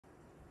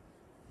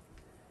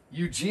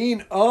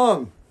Eugene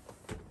Ung.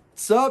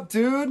 What's up,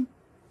 dude?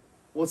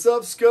 What's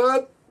up,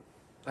 Scud?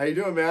 How you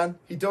doing, man?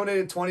 He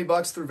donated 20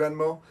 bucks through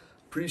Venmo.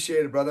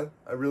 Appreciate it, brother.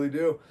 I really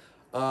do.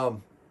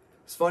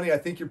 It's funny. I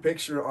think your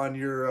picture on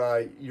your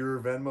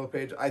Venmo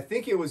page, I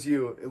think it was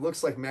you. It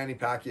looks like Manny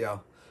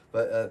Pacquiao.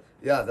 But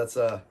yeah,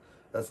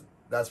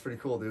 that's pretty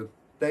cool, dude.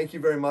 Thank you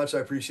very much. I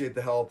appreciate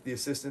the help. The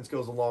assistance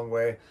goes a long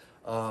way.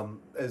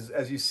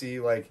 As you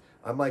see, like,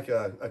 I'm like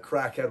a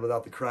crackhead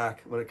without the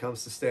crack when it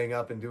comes to staying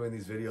up and doing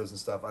these videos and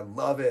stuff. I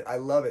love it. I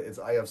love it.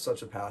 I have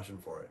such a passion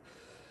for it.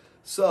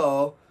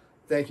 So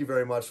thank you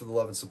very much for the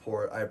love and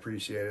support. I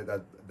appreciate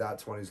it. That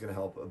 20 is going to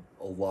help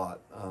a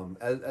lot.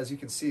 As you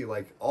can see,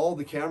 like, all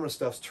the camera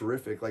stuff's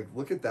terrific. Like,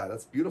 look at that.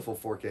 That's beautiful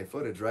 4K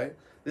footage, right?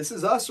 This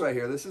is us right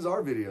here. This is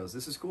our videos.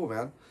 This is cool,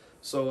 man.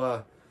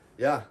 So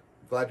yeah,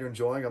 glad you're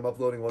enjoying. I'm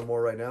uploading one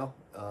more right now.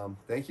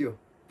 Thank you.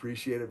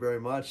 Appreciate it very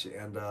much.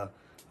 And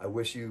I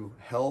wish you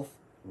health,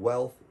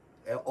 wealth,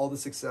 all the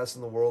success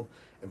in the world.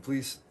 And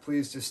please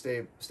just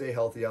stay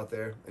healthy out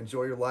there.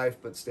 Enjoy your life,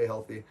 but stay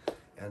healthy.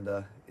 And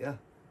yeah,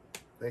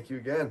 thank you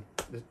again.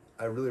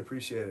 I really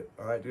appreciate it.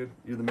 All right, dude,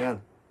 you're the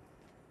man.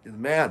 You're the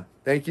man.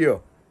 Thank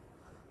you.